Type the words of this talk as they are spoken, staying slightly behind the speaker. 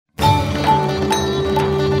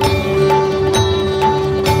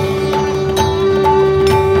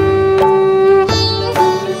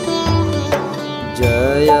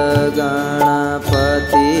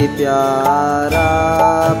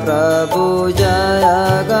जय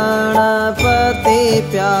गणपति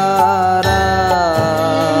प्यारा,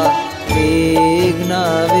 विघ्न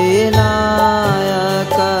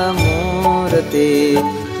विनायक मूर्ति,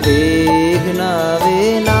 विघ्न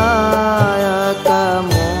विनायक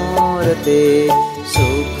मूर्ति,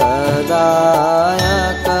 सुखदायक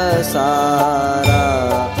सारा।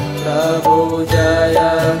 प्रभु जय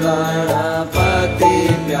गणपति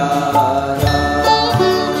प्यारा,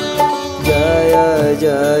 जय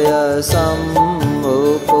जय शंभु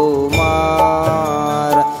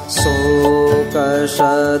कुमार, शोक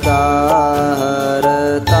सदा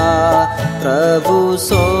हरता, प्रभु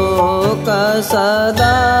शोक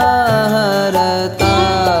सदा हरता।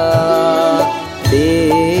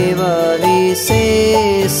 देव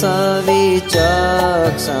विशेष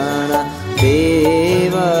विचक्षण,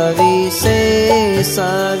 देव विशेष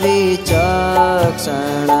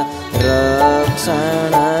विचक्षण,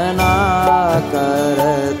 रक्षण ना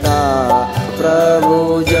करता। प्रभु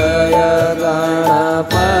जय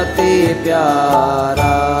गणपति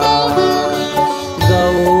प्यारा,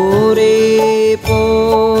 गौरी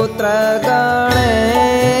पुत्र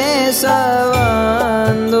गणेश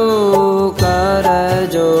वंदु कर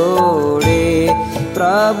जोड़े,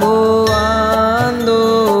 प्रभु वंदु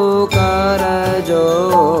कर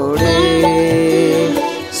जोड़े।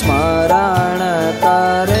 स्मरण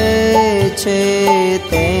करे छे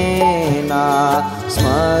तेना,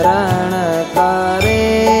 स्मरण करे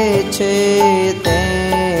छे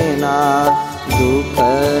तेना, दुख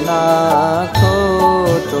नाखो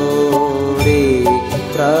तोड़े।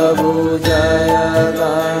 प्रभु जय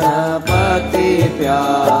गणपति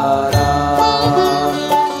प्यारा,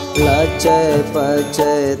 लचे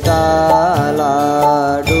पचता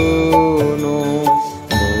लाडूनु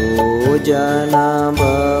भोजन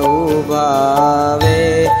बहु भावे,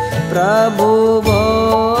 प्रभु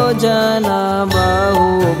भोजन बहु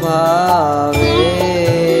भावे।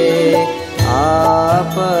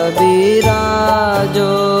 आप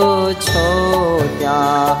बिराजो छो त्या,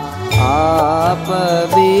 आप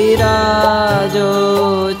बिराजो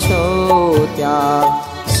छो त्या,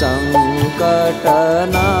 संकट न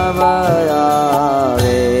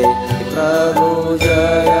आवे। प्रभु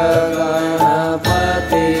जय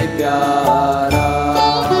गणपति प्यारा,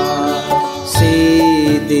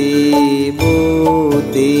 सिद्धि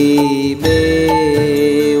बुद्धि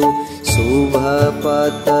बेउ शुभ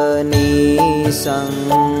पत्नी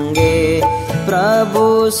संगे, प्रभु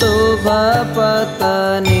शुभ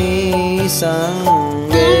पत्नी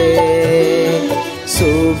संगे।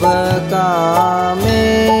 शुभ कामे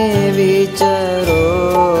विचरो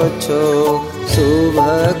छो, शुभ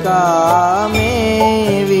कामे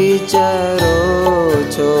विचरो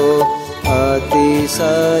छो,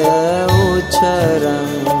 अतिशय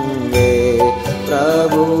उच्छरंगे।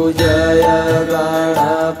 प्रभु जय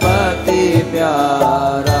गणपति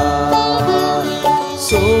प्यारा,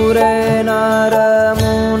 सुर नर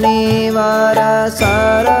मुनिवर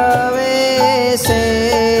सर्वे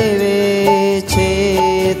सेवे छे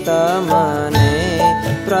तमने,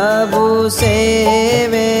 प्रभु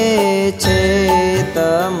सेवे छे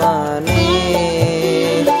तमने।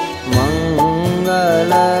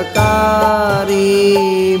 मंगलकारी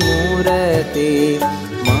मूर्ति,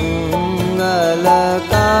 मंगलकारी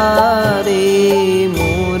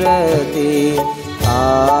मूर्ति,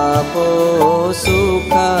 आपो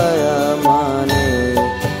सुखय मने।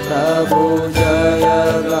 प्रभु जय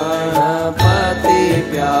गणपति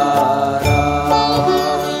प्यारा,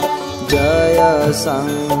 जय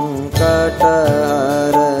संकट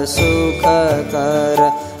हर सुख कर,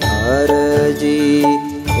 हर जी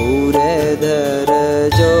पूरे धर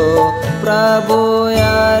जो, प्रभु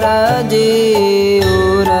यार जी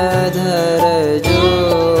उर धर जो।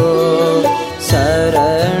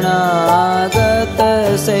 शरणागत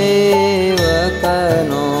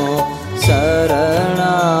सेवकनो,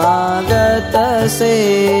 शरणागत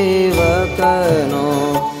सेवकनो,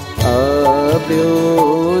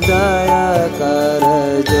 अभ्युदय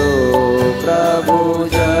करजो। प्रभु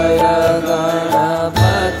जय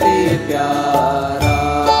गणपति प्यारा,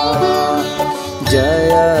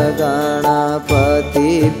 जय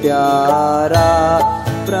गणपति प्यारा,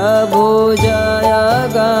 प्रभु जय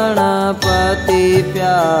गणपति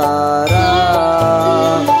प्यारा।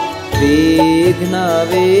 विघ्न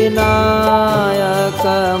विनायक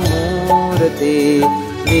मूर्ति,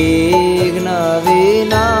 विघ्न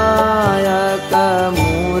विनायक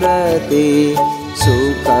मूर्ति,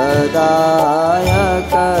 सुखदायक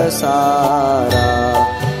सारा।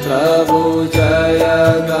 प्रभु जय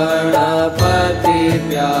गणपति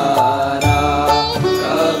प्यारा,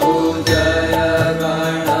 प्रभु जय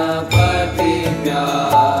गणपति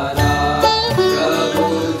प्यारा, प्रभु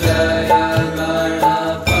जय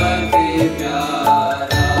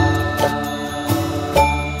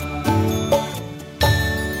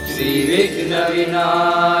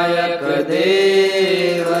વિનાયક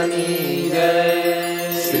દેવની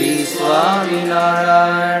જય. શ્રી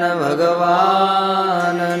સ્વામિનારાયણ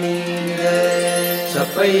ભગવાનની જય.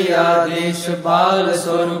 છપૈયાધીશ બાલ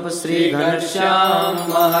સ્વરૂપ શ્રી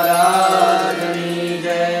ઘનશ્યામ મહારાજની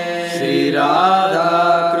જય. શ્રી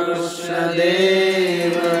રાધા કૃષ્ણ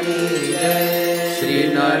દેવની જય.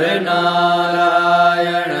 શ્રી નર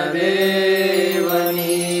નારાયણ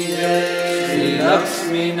દેવની જય. શ્રી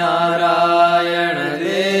લક્ષ્મી નારાયણ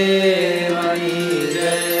દેવની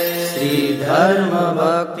જય. શ્રી ધર્મ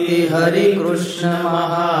ભક્તિ હરિ કૃષ્ણ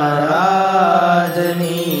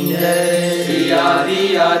મહારાજની જય. શ્રી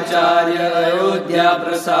આદિ આચાર્ય અયોધ્યા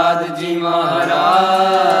પ્રસાદજી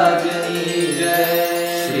મહારાજની જય.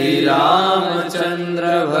 શ્રી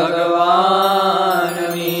રામચંદ્ર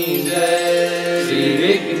ભગવાનની જય. શ્રી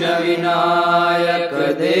વિઘ્ન વિનાયક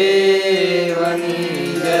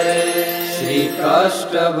દેવની જય. શ્રી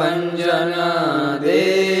કષ્ટભંજન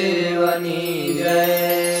દેવની જય.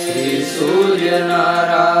 શ્રી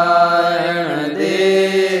સૂર્યનારાયણ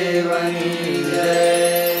દેવની જય.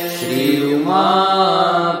 શ્રી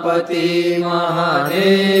ઉમાપતિ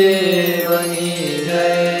મહાદેવની જય.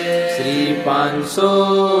 શ્રી 500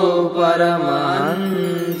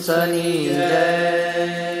 પરમહંસની જય.